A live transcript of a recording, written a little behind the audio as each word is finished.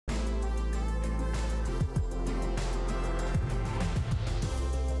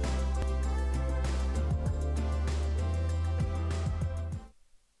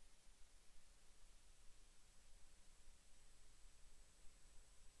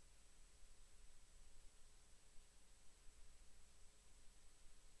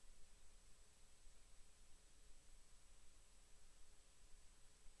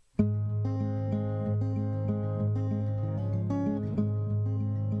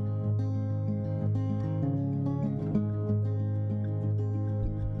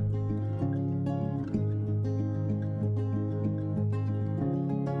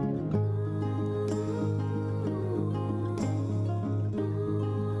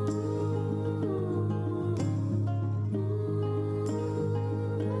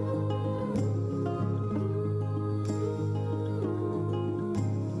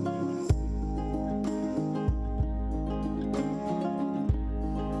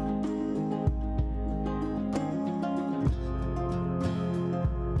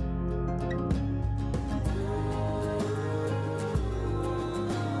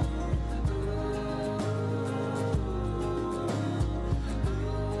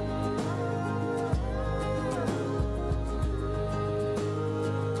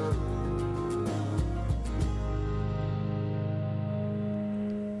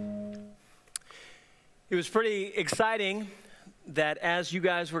It was pretty exciting that as you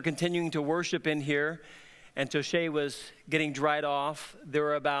guys were continuing to worship in here and Toshe was getting dried off, there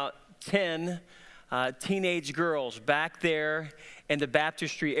were about 10 teenage girls back there in the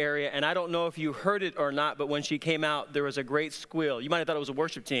baptistry area. And I don't know if you heard it or not, but when she came out, there was a great squeal. You might have thought it was a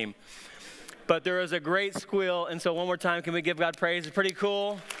worship team, but there was a great squeal. And so one more time, can we give God praise? It's pretty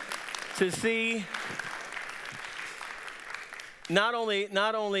cool to see. Not only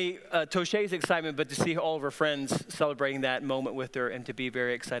Toshe's excitement, but to see all of her friends celebrating that moment with her and to be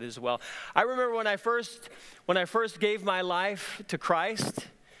very excited as well. I remember when I first gave my life to Christ,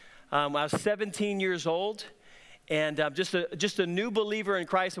 I was 17 years old and just a new believer in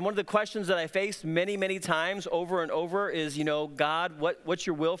Christ. And one of the questions that I faced many, many times over and over is, God, what's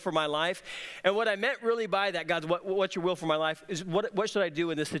your will for my life? And what I meant really by that, God, what's your will for my life, is what should I do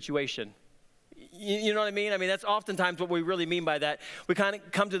in this situation? You know what I mean? I mean, that's oftentimes what we really mean by that. We kind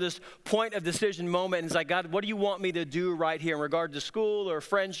of come to this point of decision moment, and it's like, God, what do you want me to do right here in regard to school or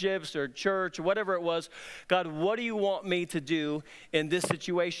friendships or church or whatever it was? God, what do you want me to do in this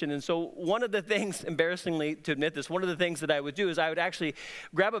situation? And so one of the things, embarrassingly to admit this, one of the things that I would do is I would actually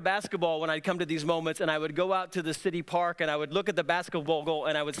grab a basketball when I'd come to these moments, and I would go out to the city park, and I would look at the basketball goal,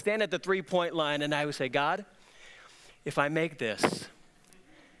 and I would stand at the three-point line, and I would say, God, if I make this,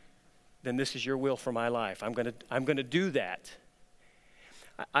 then this is your will for my life. I'm gonna do that.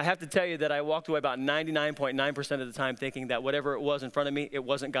 I have to tell you that I walked away about 99.9% of the time thinking that whatever it was in front of me, it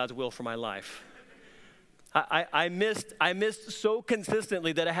wasn't God's will for my life. I missed so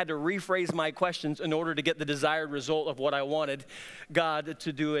consistently that I had to rephrase my questions in order to get the desired result of what I wanted God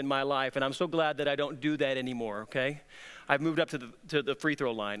to do in my life. And I'm so glad that I don't do that anymore, okay? I've moved up to the free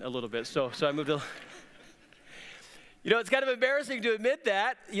throw line a little bit. So I moved to... It's kind of embarrassing to admit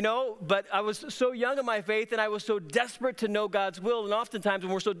that, but I was so young in my faith and I was so desperate to know God's will. And oftentimes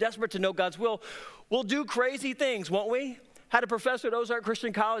when we're so desperate to know God's will, we'll do crazy things, won't we? Had a professor at Ozark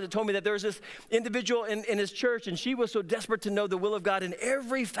Christian College that told me that there was this individual in his church, and she was so desperate to know the will of God in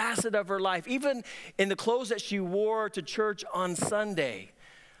every facet of her life, even in the clothes that she wore to church on Sunday,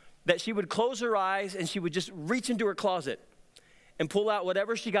 that she would close her eyes and she would just reach into her closet and pull out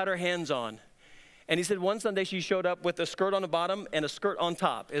whatever she got her hands on. And he said one Sunday she showed up with a skirt on the bottom and a skirt on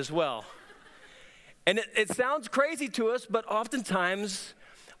top as well. And it sounds crazy to us, but oftentimes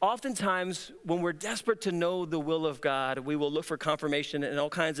when we're desperate to know the will of God, we will look for confirmation in all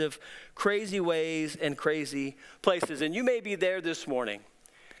kinds of crazy ways and crazy places. And you may be there this morning,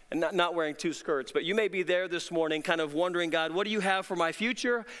 and not wearing two skirts, but you may be there this morning kind of wondering, God, what do you have for my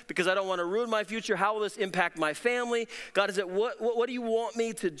future? Because I don't want to ruin my future. How will this impact my family? God, what do you want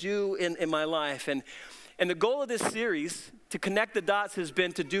me to do in my life? And the goal of this series, to connect the dots, has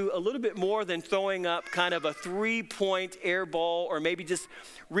been to do a little bit more than throwing up kind of a three-point air ball or maybe just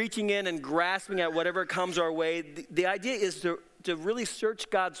reaching in and grasping at whatever comes our way. The idea is to really search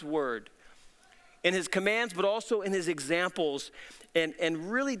God's word in his commands, but also in his examples, and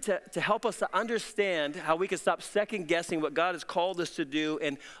really to help us to understand how we can stop second-guessing what God has called us to do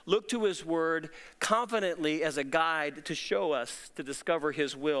and look to his word confidently as a guide to show us to discover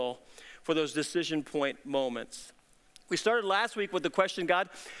his will for those decision point moments. We started last week with the question, God,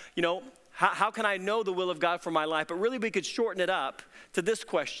 how can I know the will of God for my life? But really we could shorten it up to this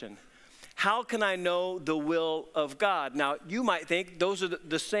question. How can I know the will of God? Now, you might think those are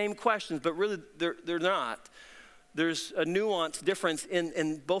the same questions, but really they're not. There's a nuanced difference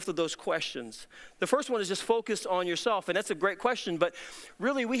in both of those questions. The first one is just focused on yourself, and that's a great question, but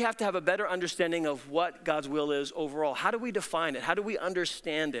really we have to have a better understanding of what God's will is overall. How do we define it? How do we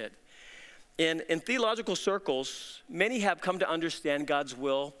understand it? In theological circles, many have come to understand God's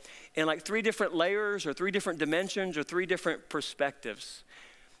will in like three different layers or three different dimensions or three different perspectives.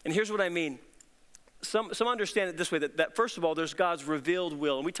 And here's what I mean. Some understand it this way, that first of all, there's God's revealed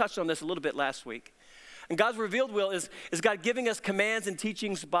will. And we touched on this a little bit last week. And God's revealed will is God giving us commands and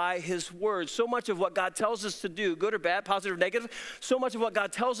teachings by his word. So much of what God tells us to do, good or bad, positive or negative, so much of what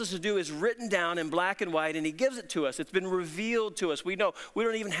God tells us to do is written down in black and white, and he gives it to us. It's been revealed to us. We know. We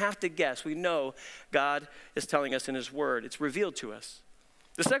don't even have to guess. We know God is telling us in his word. It's revealed to us.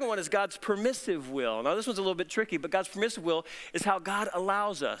 The second one is God's permissive will. Now, this one's a little bit tricky, but God's permissive will is how God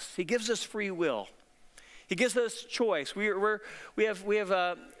allows us. He gives us free will. He gives us choice. We're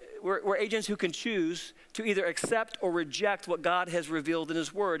agents who can choose to either accept or reject what God has revealed in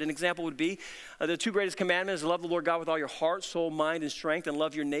his word. An example would be the two greatest commandments: love the Lord God with all your heart, soul, mind, and strength, and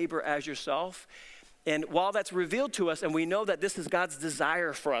love your neighbor as yourself. And while that's revealed to us, and we know that this is God's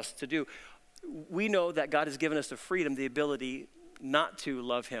desire for us to do, we know that God has given us the freedom, the ability not to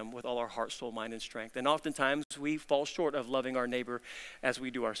love him with all our heart, soul, mind, and strength. And oftentimes we fall short of loving our neighbor as we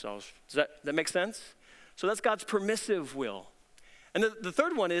do ourselves. Does that make sense? So that's God's permissive will. And the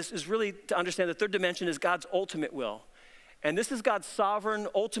third one is really to understand the third dimension is God's ultimate will. And this is God's sovereign,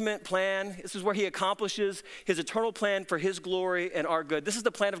 ultimate plan. This is where he accomplishes his eternal plan for his glory and our good. This is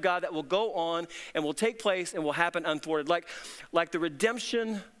the plan of God that will go on and will take place and will happen unthwarted. Like the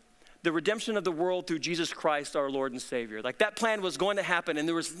redemption of the world through Jesus Christ, our Lord and Savior. Like that plan was going to happen, and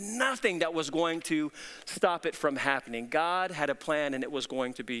there was nothing that was going to stop it from happening. God had a plan, and it was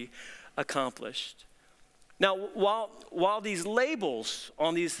going to be accomplished. Now, while these labels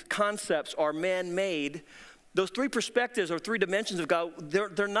on these concepts are man-made, those three perspectives or three dimensions of God,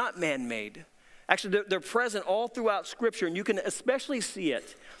 they're not man-made. Actually, they're present all throughout Scripture, and you can especially see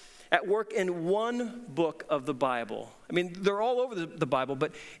it at work in one book of the Bible. I mean, they're all over the Bible,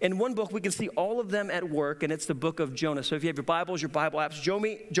 but in one book we can see all of them at work, and it's the book of Jonah. So if you have your Bibles, your Bible apps,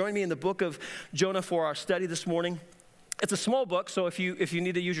 join me in the book of Jonah for our study this morning. It's a small book, so if you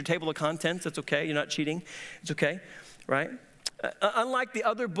need to use your table of contents, that's okay. You're not cheating. It's okay, right? Unlike the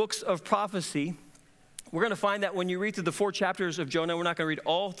other books of prophecy, we're going to find that when you read through the 4 chapters of Jonah, we're not going to read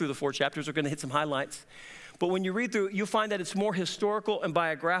all through the 4 chapters. We're going to hit some highlights. But when you read through, you'll find that it's more historical and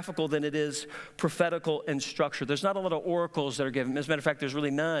biographical than it is prophetical in structure. There's not a lot of oracles that are given. As a matter of fact, there's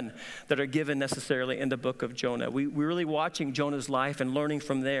really none that are given necessarily in the book of Jonah. We're really watching Jonah's life and learning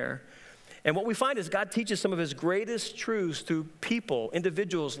from there. And what we find is God teaches some of his greatest truths through people,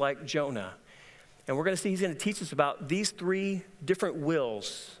 individuals like Jonah. And we're going to see he's going to teach us about these 3 different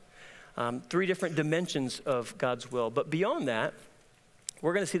wills. 3 different dimensions of God's will. But beyond that,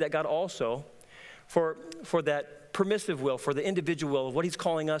 we're going to see that God also, for that permissive will, for the individual will, of what he's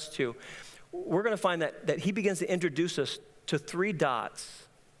calling us to, we're going to find that he begins to introduce us to 3 dots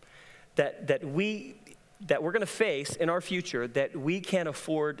that we're going to face in our future that we can't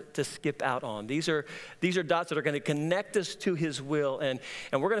afford to skip out on. These are dots that are going to connect us to his will, and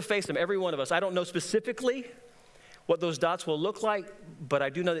we're going to face them, every one of us. I don't know specifically what those dots will look like, but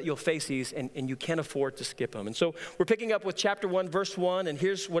I do know that you'll face these, and you can't afford to skip them. And so we're picking up with chapter 1, verse 1, and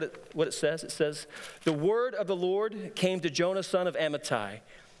here's what it says. It says, the word of the Lord came to Jonah, son of Amittai.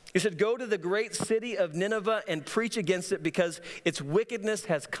 He said, go to the great city of Nineveh and preach against it because its wickedness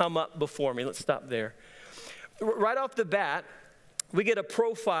has come up before me. Let's stop there. Right off the bat, we get a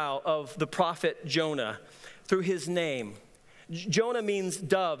profile of the prophet Jonah through his name. Jonah means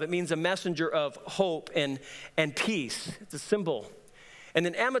dove. It means a messenger of hope and peace. It's a symbol. And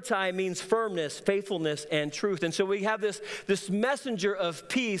then Amittai means firmness, faithfulness, and truth. And so we have this messenger of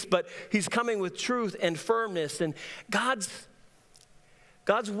peace, but he's coming with truth and firmness. And God's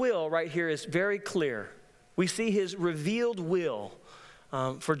will right here is very clear. We see his revealed will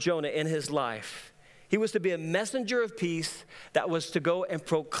for Jonah in his life. He was to be a messenger of peace that was to go and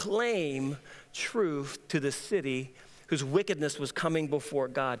proclaim truth to the city whose wickedness was coming before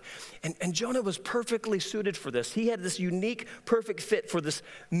God. And Jonah was perfectly suited for this. He had this unique, perfect fit for this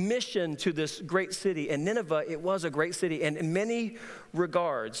mission to this great city. And Nineveh, it was a great city. And in many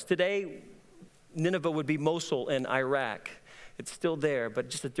regards, today, Nineveh would be Mosul in Iraq. It's still there, but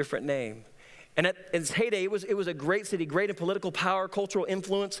just a different name. And at its heyday, it was a great city, great in political power, cultural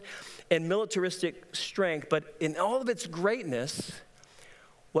influence, and militaristic strength. But in all of its greatness,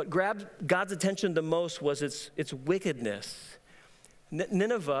 what grabbed God's attention the most was its wickedness.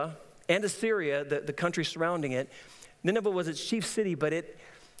 Nineveh and Assyria, the country surrounding it, Nineveh was its chief city, but it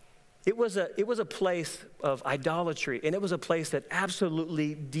was a place of idolatry, and it was a place that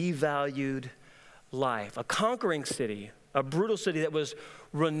absolutely devalued life. A conquering city, a brutal city that was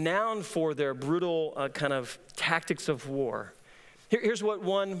renowned for their brutal kind of tactics of war. Here's what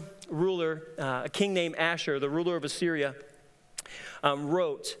one ruler, a king named Asher, the ruler of Assyria,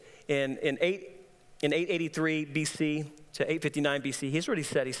 wrote in 883 BC to 859 BC. Here's what he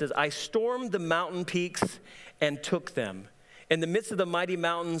said. He says, I stormed the mountain peaks and took them. In the midst of the mighty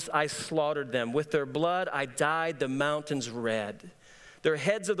mountains, I slaughtered them. With their blood, I dyed the mountains red. Their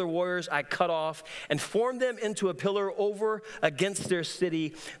heads of their warriors I cut off and formed them into a pillar over against their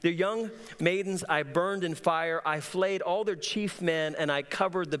city. Their young maidens I burned in fire. I flayed all their chief men, and I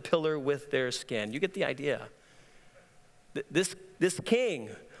covered the pillar with their skin. You get the idea. This king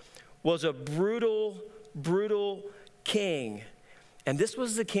was a brutal, brutal king. And this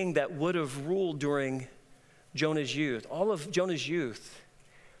was the king that would have ruled during Jonah's youth. All of Jonah's youth,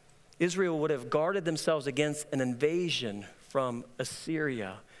 Israel would have guarded themselves against an invasion from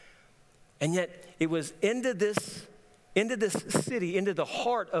Assyria. And yet it was into this city, into the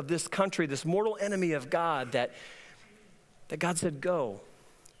heart of this country, this mortal enemy of God, that God said, go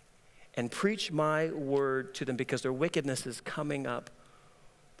and preach my word to them because their wickedness is coming up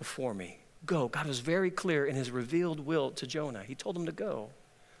before me. Go. God was very clear in his revealed will to Jonah. He told him to go.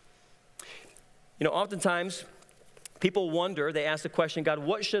 You know, oftentimes people wonder, they ask the question, God,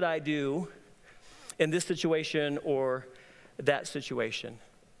 what should I do in this situation or that situation?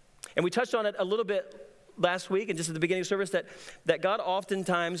 And we touched on it a little bit last week and just at the beginning of service that God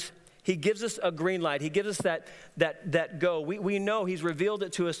oftentimes, he gives us a green light. He gives us that go. We know he's revealed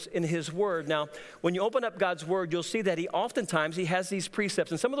it to us in his word. Now, when you open up God's word, you'll see that he oftentimes, he has these precepts.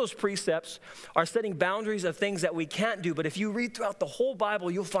 And some of those precepts are setting boundaries of things that we can't do. But if you read throughout the whole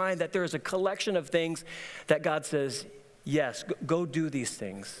Bible, you'll find that there is a collection of things that God says, yes, go do these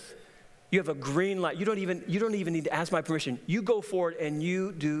things. You have a green light. You don't even need to ask my permission. You go forward and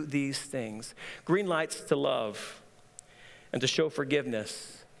you do these things. Green lights to love and to show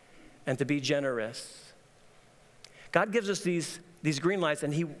forgiveness and to be generous. God gives us these green lights,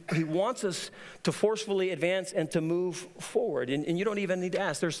 and he wants us to forcefully advance and to move forward. And you don't even need to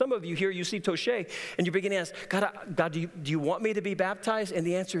ask. There's some of you here, you see Toshe, and you begin to ask, God, do you want me to be baptized? And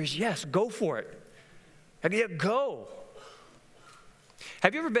the answer is yes, go for it. Yeah, go.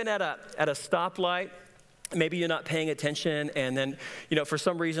 Have you ever been at a stoplight? Maybe you're not paying attention, and then, you know, for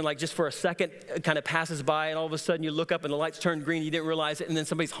some reason, like just for a second, it kind of passes by, and all of a sudden you look up and the lights turn green, you didn't realize it, and then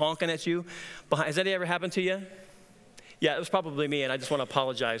somebody's honking at you behind. Has that ever happened to you? Yeah, it was probably me, and I just want to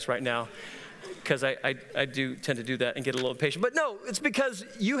apologize right now because I do tend to do that and get a little impatient. But no, it's because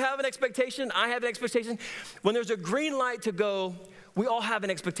you have an expectation, I have an expectation. When there's a green light to go, we all have an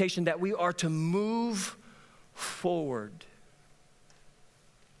expectation that we are to move forward.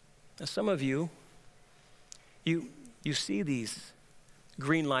 Now, some of you, you see these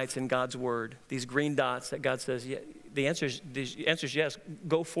green lights in God's word, these green dots that God says, yeah, the answer is yes,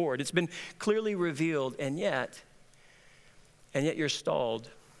 go forward. It's been clearly revealed, and yet you're stalled.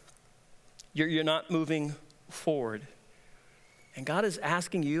 You're not moving forward. And God is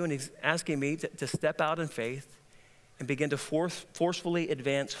asking you, and he's asking me to step out in faith and begin to forcefully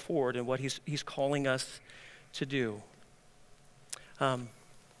advance forward in what he's calling us to do.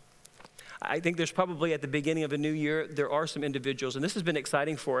 I think there's probably at the beginning of a new year, there are some individuals, and this has been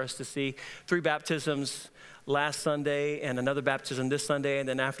exciting for us to see 3 baptisms last Sunday and another baptism this Sunday, and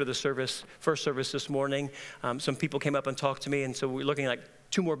then after the service, first service this morning, some people came up and talked to me, and so we're looking at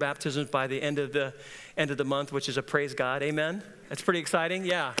like 2 more baptisms by the end of the month, which is a praise God, amen? That's pretty exciting,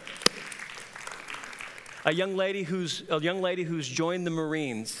 yeah. A young lady who's joined the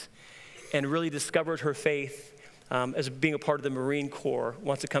Marines and really discovered her faith as being a part of the Marine Corps,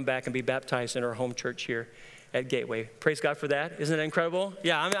 wants to come back and be baptized in our home church here at Gateway. Praise God for that. Isn't it incredible?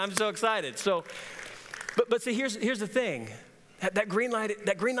 Yeah, I'm so excited. So, but see, here's the thing. That green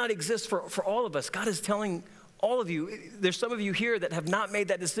light exists for all of us. God is telling all of you, there's some of you here that have not made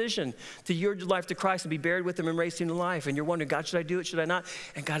that decision to yield your life to Christ and be buried with him and raised into life. And you're wondering, God, should I do it? Should I not?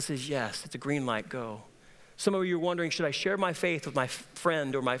 And God says, yes, it's a green light, go. Some of you are wondering, should I share my faith with my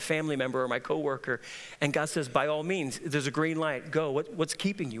friend or my family member or my coworker? And God says, by all means, there's a green light, go. What's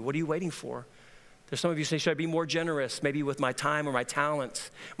keeping you? What are you waiting for? There's some of you say, should I be more generous, maybe with my time or my talents,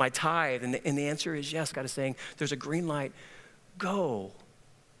 my tithe? And the answer is yes. God is saying, there's a green light, go.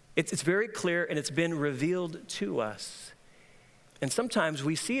 It's very clear, and it's been revealed to us. And sometimes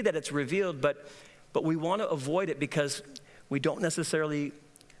we see that it's revealed, but we want to avoid it because we don't necessarily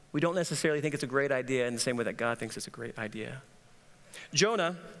think it's a great idea in the same way that God thinks it's a great idea.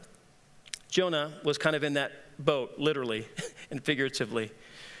 Jonah was kind of in that boat, literally and figuratively.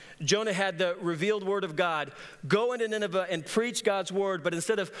 Jonah had the revealed word of God, go into Nineveh and preach God's word, but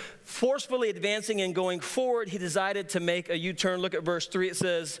instead of forcefully advancing and going forward, he decided to make a U-turn. Look at verse 3, it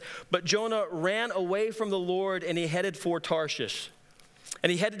says, but Jonah ran away from the Lord and he headed for Tarshish.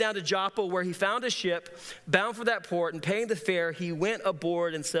 And he headed down to Joppa where he found a ship bound for that port, and paying the fare, he went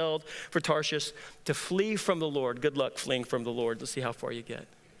aboard and sailed for Tarshish to flee from the Lord. Good luck fleeing from the Lord. Let's see how far you get.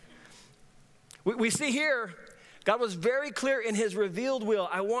 We see here, God was very clear in his revealed will.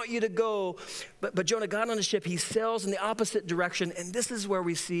 I want you to go. But Jonah got on the ship. He sails in the opposite direction. And this is where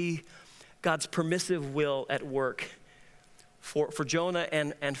we see God's permissive will at work for Jonah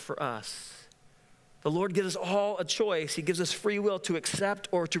and for us. The Lord gives us all a choice. He gives us free will to accept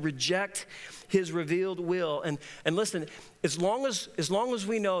or to reject his revealed will. And listen, as long as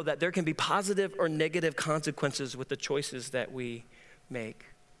we know that there can be positive or negative consequences with the choices that we make.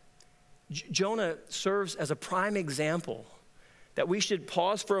 Jonah serves as a prime example that we should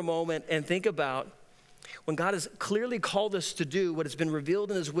pause for a moment and think about when God has clearly called us to do what has been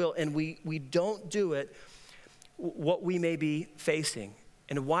revealed in his will and we don't do it, what we may be facing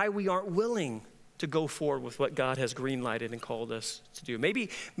and why we aren't willing to go forward with what God has green-lighted and called us to do. Maybe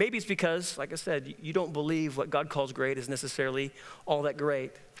it's because, like I said, you don't believe what God calls great is necessarily all that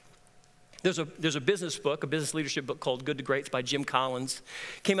great. There's a business book, a business leadership book called Good to Great. It's by Jim Collins.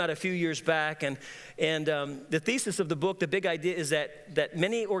 Came out a few years back. And the thesis of the book, the big idea is that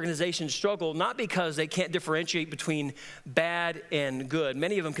many organizations struggle not because they can't differentiate between bad and good.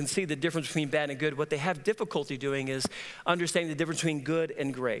 Many of them can see the difference between bad and good. What they have difficulty doing is understanding the difference between good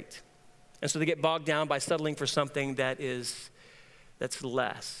and great. And so they get bogged down by settling for something that's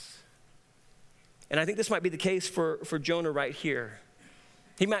less. And I think this might be the case for Jonah right here.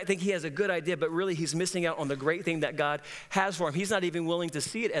 He might think he has a good idea, but really he's missing out on the great thing that God has for him. He's not even willing to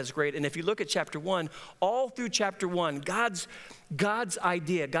see it as great. And if you look at chapter 1, all through chapter 1, God's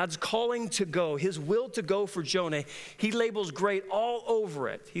idea, God's calling to go, his will to go for Jonah, he labels great all over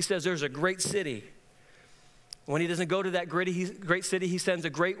it. He says there's a great city. When he doesn't go to that great city, he sends a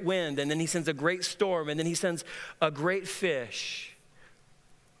great wind, and then he sends a great storm, and then he sends a great fish.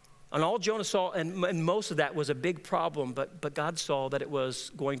 And all Jonah saw, and most of that was a big problem, but God saw that it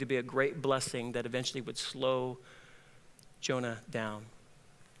was going to be a great blessing that eventually would slow Jonah down.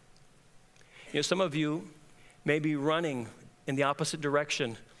 You know, some of you may be running in the opposite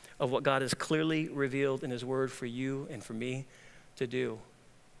direction of what God has clearly revealed in his word for you and for me to do.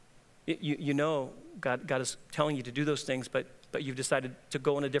 You know God is telling you to do those things, but you've decided to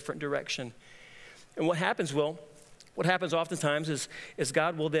go in a different direction. And what happens oftentimes is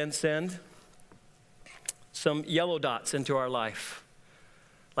God will then send some yellow dots into our life,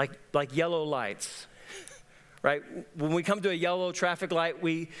 like yellow lights, right? When we come to a yellow traffic light,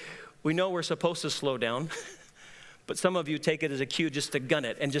 we know we're supposed to slow down, but some of you take it as a cue just to gun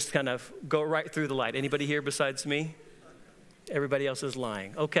it and just kind of go right through the light. Anybody here besides me? Everybody else is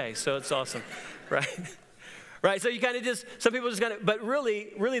lying. Okay, so it's awesome, right? Right, so you kind of some people just kind of, but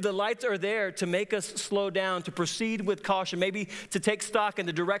really the lights are there to make us slow down, to proceed with caution, maybe to take stock in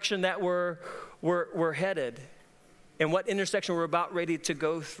the direction that we're headed and what intersection we're about ready to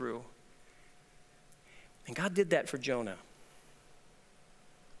go through. And God did that for Jonah.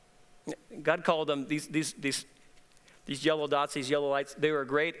 God called them, these yellow dots, these yellow lights, they were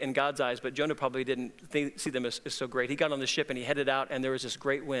great in God's eyes, but Jonah probably didn't see them as so great. He got on the ship and he headed out, and there was this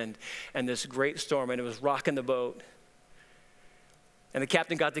great wind and this great storm, and it was rocking the boat. And the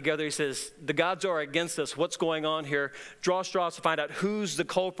captain got together. He says, the gods are against us. What's going on here? Draw straws to find out who's the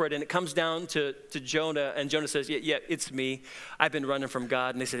culprit. And it comes down to Jonah, and Jonah says, yeah, it's me. I've been running from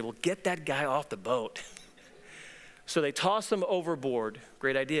God. And they said, well, get that guy off the boat. So they toss him overboard.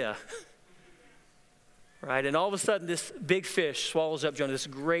 Great idea. Right, and all of a sudden, this big fish swallows up Jonah. This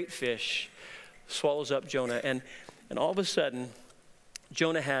great fish swallows up Jonah. And all of a sudden,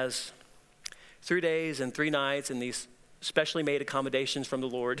 Jonah has 3 days and 3 nights in these specially made accommodations from the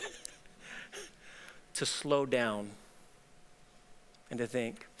Lord to slow down and to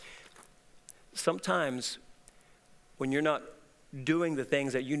think. Sometimes when you're not doing the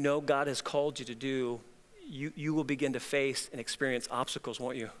things that you know God has called you to do, you will begin to face and experience obstacles,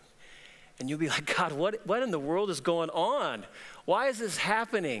 won't you? And you'll be like, God, what in the world is going on? Why is this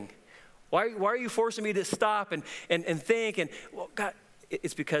happening? Why are you forcing me to stop and think? And well, God,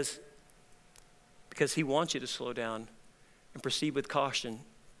 it's because he wants you to slow down and proceed with caution,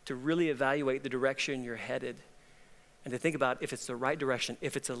 to really evaluate the direction you're headed, and to think about if it's the right direction,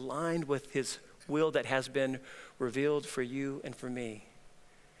 if it's aligned with his will that has been revealed for you and for me.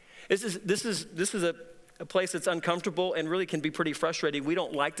 This is a place that's uncomfortable and really can be pretty frustrating. We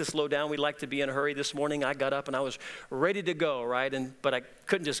don't like to slow down. We like to be in a hurry. This morning I got up and I was ready to go, right? But I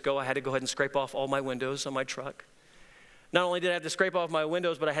couldn't just go. I had to go ahead and scrape off all my windows on my truck. Not only did I have to scrape off my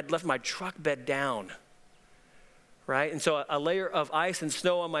windows, but I had left my truck bed down, right? And so a layer of ice and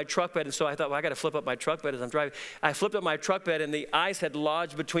snow on my truck bed. And so I thought, well, I got to flip up my truck bed as I'm driving. I flipped up my truck bed, and the ice had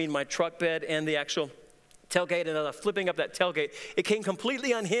lodged between my truck bed and the actual tailgate. And as I was flipping up that tailgate, it came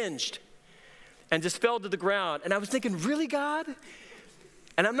completely unhinged and just fell to the ground. And I was thinking, really, God?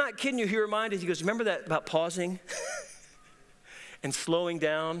 And I'm not kidding you. He reminded, he goes, remember that about pausing and slowing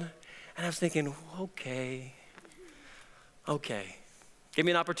down? And I was thinking, okay. Give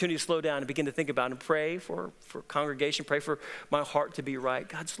me an opportunity to slow down and begin to think about and pray for congregation, pray for my heart to be right.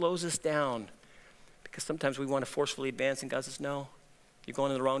 God slows us down because sometimes we want to forcefully advance, and God says, no, you're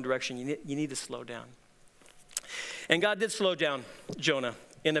going in the wrong direction. You need to slow down. And God did slow down Jonah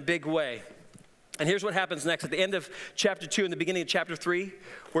in a big way. And here's what happens next. At the end of chapter 2 and the beginning of chapter 3,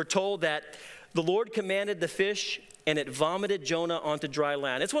 we're told that the Lord commanded the fish, and it vomited Jonah onto dry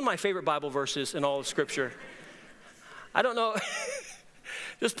land. It's one of my favorite Bible verses in all of Scripture. I don't know,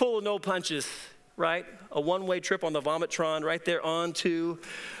 just pull no punches, right? A one-way trip on the Vomitron right there onto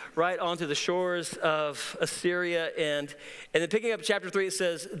the shores of Assyria. And then picking up chapter 3, it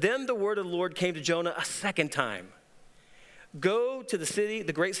says, then the word of the Lord came to Jonah a second time. Go to the city,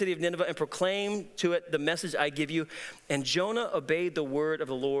 the great city of Nineveh, and proclaim to it the message I give you. And Jonah obeyed the word of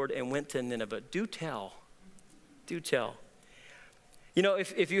the Lord and went to Nineveh. Do tell. Do tell. You know,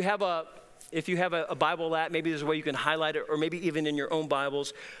 if you have a Bible app, maybe there's a way you can highlight it, or maybe even in your own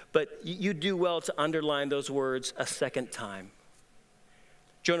Bibles, but you do well to underline those words a second time.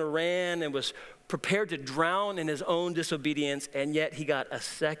 Jonah ran and was prepared to drown in his own disobedience, and yet he got a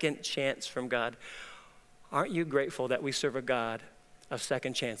second chance from God. Aren't you grateful that we serve a God of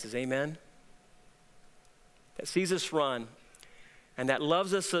second chances? Amen? That sees us run and that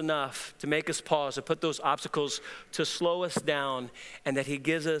loves us enough to make us pause, to put those obstacles to slow us down, and that he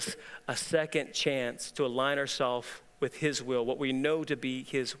gives us a second chance to align ourselves with his will, what we know to be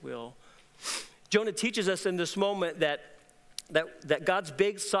his will. Jonah teaches us in this moment that God's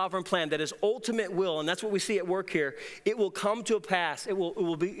big sovereign plan, that his ultimate will, and that's what we see at work here, it will come to a pass. It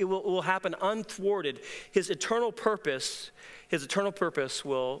will happen unthwarted. His eternal purpose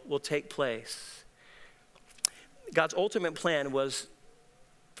will take place. God's ultimate plan was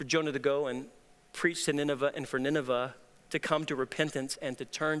for Jonah to go and preach to Nineveh, and for Nineveh to come to repentance and to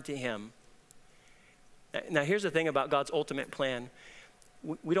turn to him. Now here's the thing about God's ultimate plan.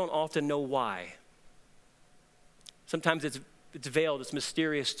 We don't often know why. Sometimes it's veiled, it's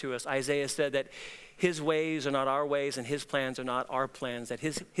mysterious to us. Isaiah said that his ways are not our ways and his plans are not our plans, that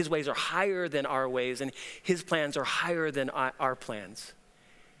his ways are higher than our ways and his plans are higher than our plans.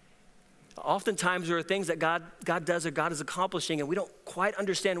 Oftentimes there are things that God does or God is accomplishing, and we don't quite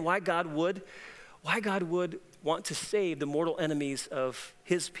understand why God would want to save the mortal enemies of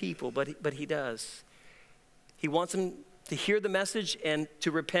his people, but he does. He wants them to hear the message and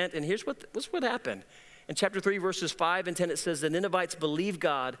to repent, and here's what happened. In chapter 3, verses 5 and 10, it says, the Ninevites believed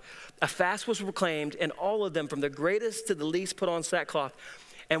God. A fast was proclaimed, and all of them, from the greatest to the least, put on sackcloth.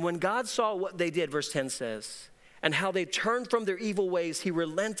 And when God saw what they did, verse 10 says, and how they turned from their evil ways, he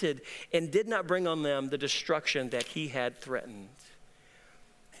relented and did not bring on them the destruction that he had threatened.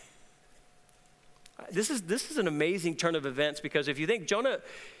 This is an amazing turn of events, because if you think Jonah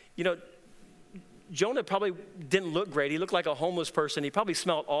probably didn't look great. He looked like a homeless person. He probably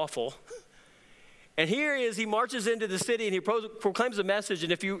smelled awful. And here he is, he marches into the city and he proclaims a message.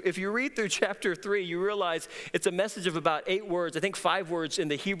 And if you read through chapter 3, you realize it's a message of about 8 words, I think 5 words in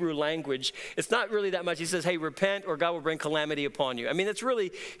the Hebrew language. It's not really that much. He says, hey, repent or God will bring calamity upon you. I mean,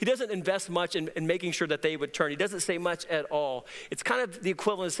 he doesn't invest much in making sure that they would turn. He doesn't say much at all. It's kind of the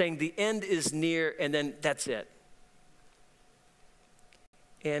equivalent of saying the end is near and then that's it.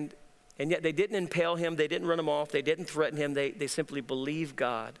 And yet they didn't impale him. They didn't run him off. They didn't threaten him. They simply believed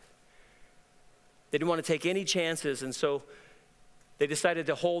God. They didn't want to take any chances, and so they decided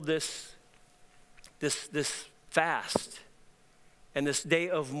to hold this fast and this day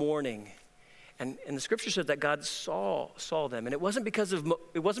of mourning. And the scripture says that God saw them, and it wasn't because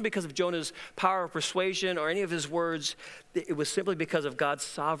of Jonah's power of persuasion or any of his words. It was simply because of God's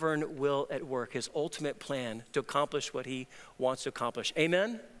sovereign will at work, his ultimate plan to accomplish what he wants to accomplish.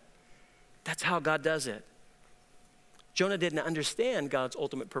 Amen? That's how God does it. Jonah didn't understand God's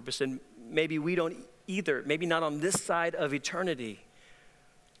ultimate purpose, and maybe we don't either. Maybe not on this side of eternity.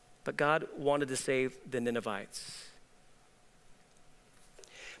 But God wanted to save the Ninevites.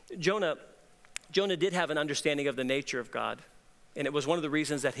 Jonah did have an understanding of the nature of God, and it was one of the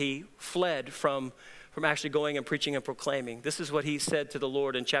reasons that he fled from actually going and preaching and proclaiming. This is what he said to the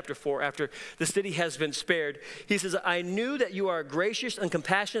Lord in chapter 4 after the city has been spared. He says, I knew that you are a gracious and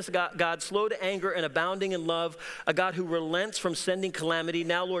compassionate God, slow to anger and abounding in love, a God who relents from sending calamity.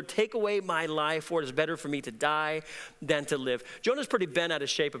 Now, Lord, take away my life, for it is better for me to die than to live. Jonah's pretty bent out of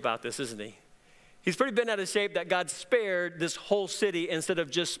shape about this, isn't he? He's pretty bent out of shape that God spared this whole city instead of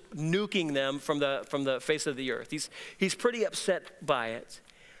just nuking them from the face of the earth. He's pretty upset by it.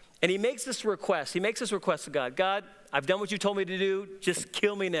 And he makes this request. He makes this request to God. God, I've done what you told me to do. Just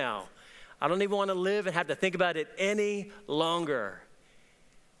kill me now. I don't even want to live and have to think about it any longer.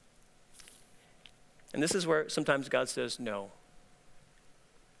 And this is where sometimes God says no.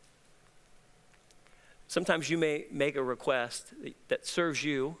 Sometimes you may make a request that serves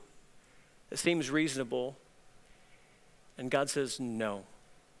you, that seems reasonable, and God says no.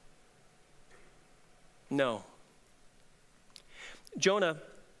 No. Jonah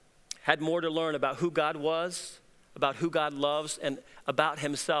had more to learn about who God was, about who God loves, and about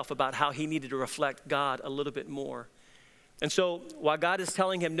himself, about how he needed to reflect God a little bit more. And so while God is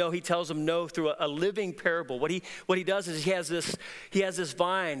telling him no, he tells him no through a living parable. What he does is he has this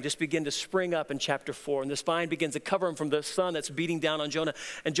vine just begin to spring up in chapter 4, and this vine begins to cover him from the sun that's beating down on Jonah,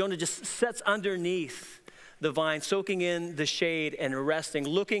 and Jonah just sits underneath the vine, soaking in the shade and resting,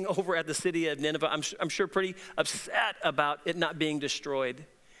 looking over at the city of Nineveh. I'm sure pretty upset about it not being destroyed.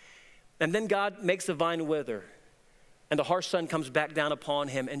 And then God makes the vine wither, and the harsh sun comes back down upon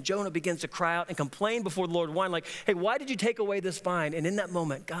him, and Jonah begins to cry out and complain before the Lord, whine like, hey, why did you take away this vine? And in that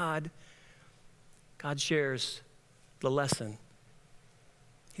moment, God shares the lesson.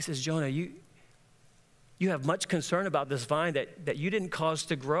 He says, Jonah, you have much concern about this vine that you didn't cause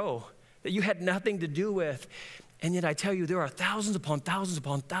to grow, that you had nothing to do with. And yet I tell you, there are thousands upon thousands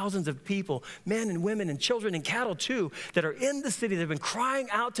upon thousands of people, men and women and children and cattle too, that are in the city that have been crying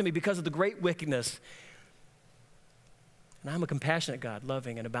out to me because of the great wickedness. And I'm a compassionate God,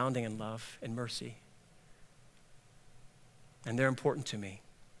 loving and abounding in love and mercy. And they're important to me.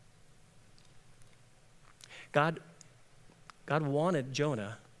 God wanted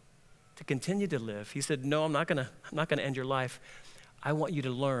Jonah to continue to live. He said, no, I'm not gonna end your life. I want you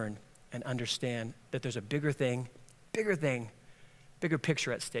to learn and understand that there's a bigger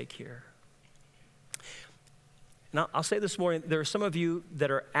picture at stake here. And I'll say this morning, there are some of you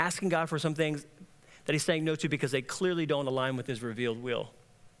that are asking God for some things that he's saying no to because they clearly don't align with his revealed will.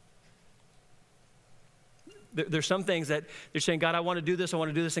 There's some things that they're saying, God, I want to do this,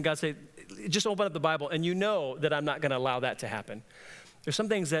 and God say, just open up the Bible, and you know that I'm not going to allow that to happen. There's some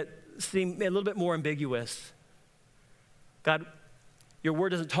things that seem a little bit more ambiguous. God, your word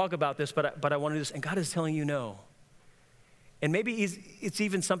doesn't talk about this, but I want to do this, and God is telling you no. And maybe it's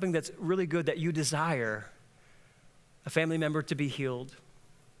even something that's really good that you desire a family member to be healed.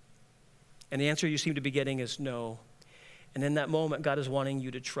 And the answer you seem to be getting is no. And in that moment, God is wanting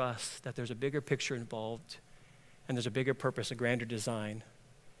you to trust that there's a bigger picture involved, and there's a bigger purpose, a grander design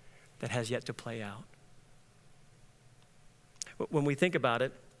that has yet to play out. When we think about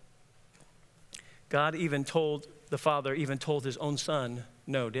it, God the Father even told his own son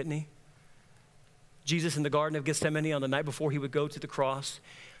no, didn't he? Jesus in the Garden of Gethsemane on the night before he would go to the cross,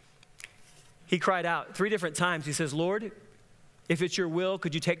 he cried out 3 different times. He says, Lord, if it's your will,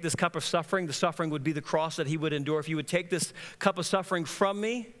 could you take this cup of suffering? The suffering would be the cross that he would endure. If you would take this cup of suffering from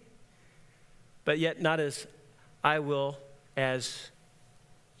me, but yet not as I will, as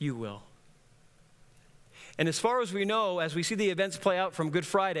you will. And as far as we know, as we see the events play out from Good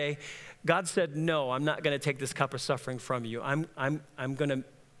Friday, God said, no, I'm not going to take this cup of suffering from you. I'm going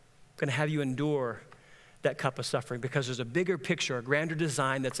to have you endure that cup of suffering because there's a bigger picture, a grander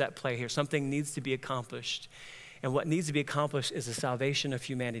design that's at play here. Something needs to be accomplished. And what needs to be accomplished is the salvation of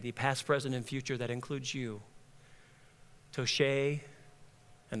humanity, past, present, and future, that includes you, Toshe,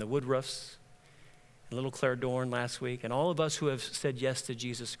 and the Woodruffs, and little Claire Dorn last week, and all of us who have said yes to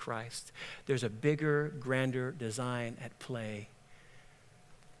Jesus Christ. There's a bigger, grander design at play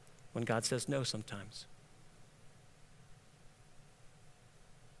when God says no sometimes.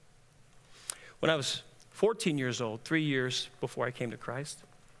 When I was 14 years old, 3 years before I came to Christ,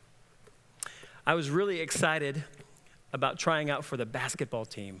 I was really excited about trying out for the basketball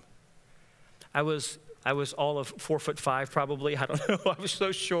team. I was all of 4'5" probably. I don't know. I was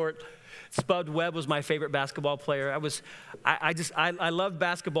so short. Spud Webb was my favorite basketball player. I loved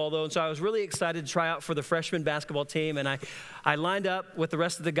basketball though, and so I was really excited to try out for the freshman basketball team. And I lined up with the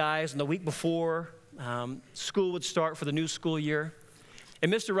rest of the guys, and the week before school would start for the new school year.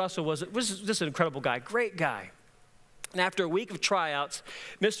 And Mr. Russell was just an incredible guy, great guy. And after a week of tryouts,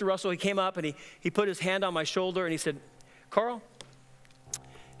 Mr. Russell, he came up and he put his hand on my shoulder and he said, Karl,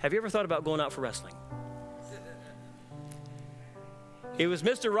 have you ever thought about going out for wrestling? It was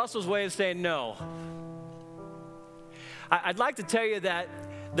Mr. Russell's way of saying no. I'd like to tell you that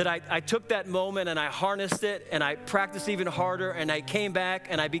I took that moment and I harnessed it and I practiced even harder and I came back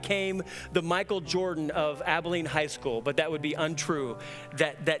and I became the Michael Jordan of Abilene High School, but that would be untrue.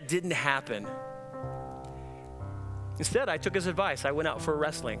 That didn't happen. Instead, I took his advice. I went out for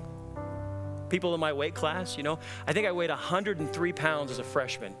wrestling. People in my weight class, I think I weighed 103 pounds as a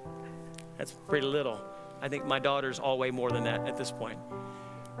freshman. That's pretty little. I think my daughters all weigh more than that at this point,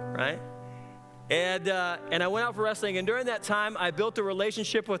 right? And I went out for wrestling, and during that time, I built a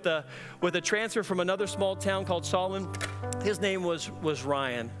relationship with a transfer from another small town called Solomon. His name was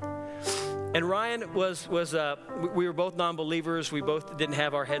Ryan. And Ryan we were both non-believers. We both didn't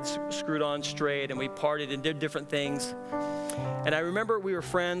have our heads screwed on straight, and we partied and did different things. And I remember we were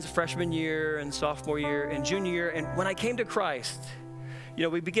friends freshman year and sophomore year and junior year. And when I came to Christ,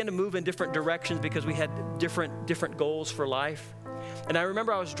 we began to move in different directions because we had different goals for life. And I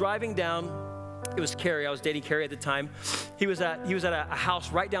remember I was driving down. It was Carrie. I was dating Carrie at the time. He was at a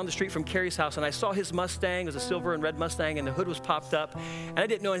house right down the street from Carrie's house, and I saw his Mustang. It was a silver and red Mustang, and the hood was popped up. And I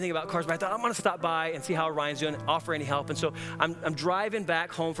didn't know anything about cars, but I thought, I'm going to stop by and see how Ryan's doing, offer any help. And so I'm driving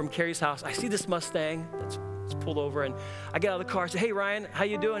back home from Carrie's house. I see this Mustang that's Let's pull over. And I get out of the car. I say, hey, Ryan, how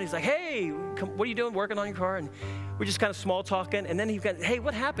you doing? He's like, hey, what are you doing, working on your car? And we're just kind of small talking. And then he got, hey,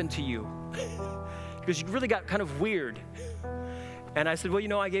 what happened to you? Because you really got kind of weird. And I said, well, you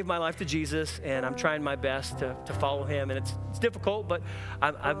know, I gave my life to Jesus, and I'm trying my best to follow him. And it's difficult, but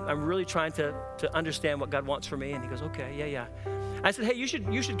I'm really trying to understand what God wants for me. And he goes, okay, yeah. I said, hey, you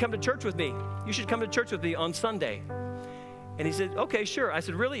should come to church with me. You should come to church with me on Sunday. And he said, okay, sure. I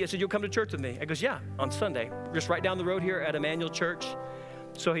said, really? I said, you'll come to church with me? I goes, yeah, on Sunday. Just right down the road here at Emmanuel Church.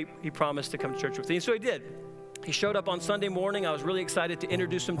 So he promised to come to church with me. And so he did. He showed up on Sunday morning. I was really excited to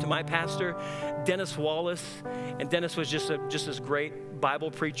introduce him to my pastor, Dennis Wallace. And Dennis was just this great Bible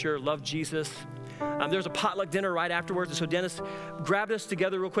preacher, loved Jesus. There was a potluck dinner right afterwards. And so Dennis grabbed us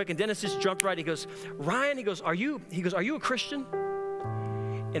together real quick. And Dennis just jumped right. He goes, Ryan, are you a Christian?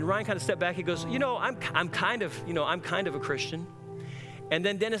 And Ryan kind of stepped back. He goes, you know, I'm kind of a Christian. And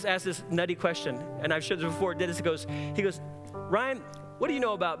then Dennis asked this nutty question. And I've shared this before. Dennis goes, Ryan, what do you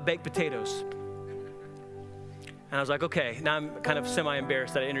know about baked potatoes? And I was like, okay, now I'm kind of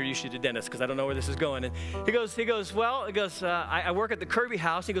semi-embarrassed that I introduced you to Dennis because I don't know where this is going. And he goes, I work at the Kirby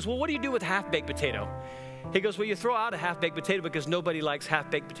house. He goes, well, what do you do with half-baked potato? He goes, well, you throw out a half-baked potato because nobody likes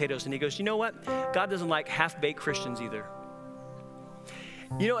half-baked potatoes. And he goes, you know what? God doesn't like half-baked Christians either.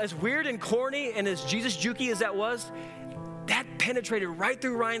 You know, as weird and corny and as Jesus jukey as that was, that penetrated right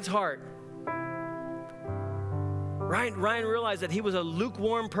through Ryan's heart. Ryan realized that he was a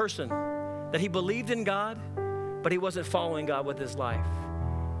lukewarm person, that he believed in God, but he wasn't following God with his life.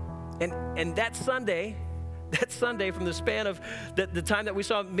 And that Sunday from the span of the time that we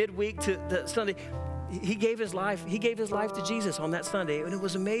saw midweek to the Sunday, he gave his life to Jesus on that Sunday, and it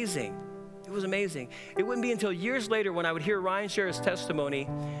was amazing. It was amazing. It wouldn't be until years later when I would hear Ryan share his testimony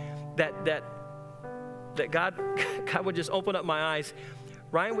that God would just open up my eyes.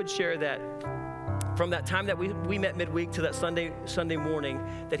 Ryan would share that from that time that we met midweek to that Sunday morning,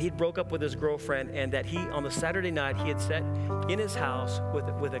 that he'd broke up with his girlfriend, and that on the Saturday night, he had sat in his house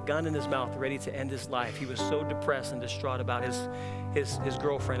with a gun in his mouth, ready to end his life. He was so depressed and distraught about his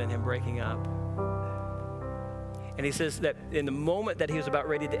girlfriend and him breaking up. And he says that in the moment that he was about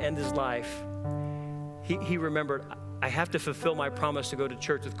ready to end his life, he remembered, I have to fulfill my promise to go to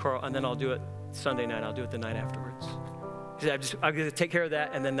church with Karl, and then I'll do it Sunday night. I'll do it the night afterwards. He said, I'm going to take care of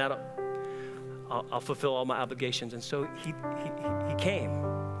that, and then I'll fulfill all my obligations. And so he came.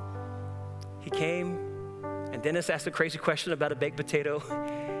 He came, and Dennis asked a crazy question about a baked potato,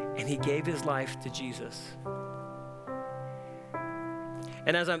 and he gave his life to Jesus.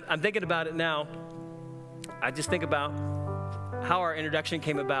 And as I'm thinking about it now, I just think about how our introduction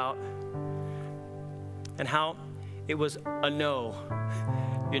came about and how it was a no.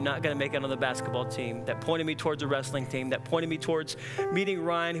 You're not going to make it on the basketball team. That pointed me towards a wrestling team. That pointed me towards meeting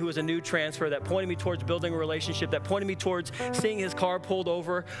Ryan, who was a new transfer. That pointed me towards building a relationship. That pointed me towards seeing his car pulled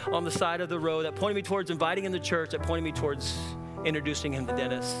over on the side of the road. That pointed me towards inviting him to church. That pointed me towards introducing him to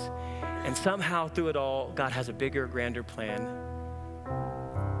Dennis. And somehow through it all, God has a bigger, grander plan,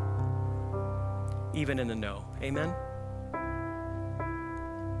 even in the no. Amen?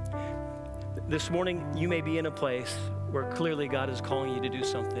 This morning, you may be in a place where clearly God is calling you to do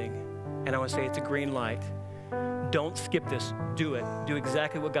something. And I want to say it's a green light. Don't skip this. Do it. Do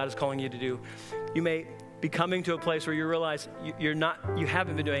exactly what God is calling you to do. You may be coming to a place where you realize you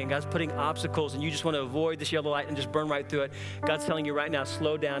haven't been doing it. God's putting obstacles and you just want to avoid this yellow light and just burn right through it. God's telling you right now,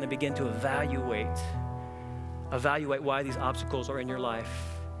 slow down and begin to evaluate why these obstacles are in your life.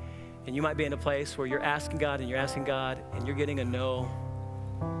 And you might be in a place where you're asking God and you're getting a no.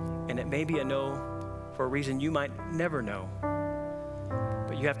 And it may be a no for a reason you might never know.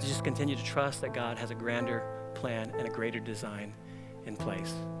 But you have to just continue to trust that God has a grander plan and a greater design in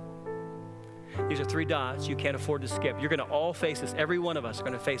place. These are 3 dots you can't afford to skip. You're going to all face this. Every one of us are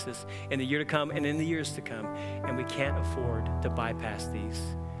going to face this in the year to come and in the years to come. And we can't afford to bypass these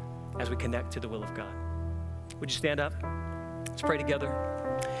as we connect to the will of God. Would you stand up? Let's pray together.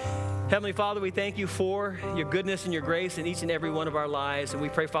 Heavenly Father, we thank you for your goodness and your grace in each and every one of our lives. And we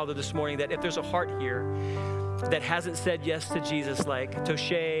pray, Father, this morning that if there's a heart here that hasn't said yes to Jesus, like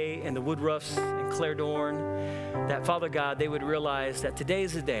Toshe and the Woodruffs and Claire Dorn, that, Father God, they would realize that today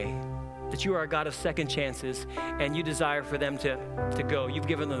is the day that you are a God of second chances and you desire for them to go. You've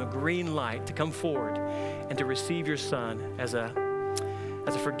given them a green light to come forward and to receive your Son as a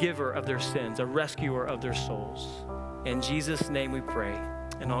forgiver of their sins, a rescuer of their souls. In Jesus' name we pray.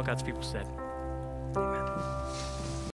 And all God's people said, amen.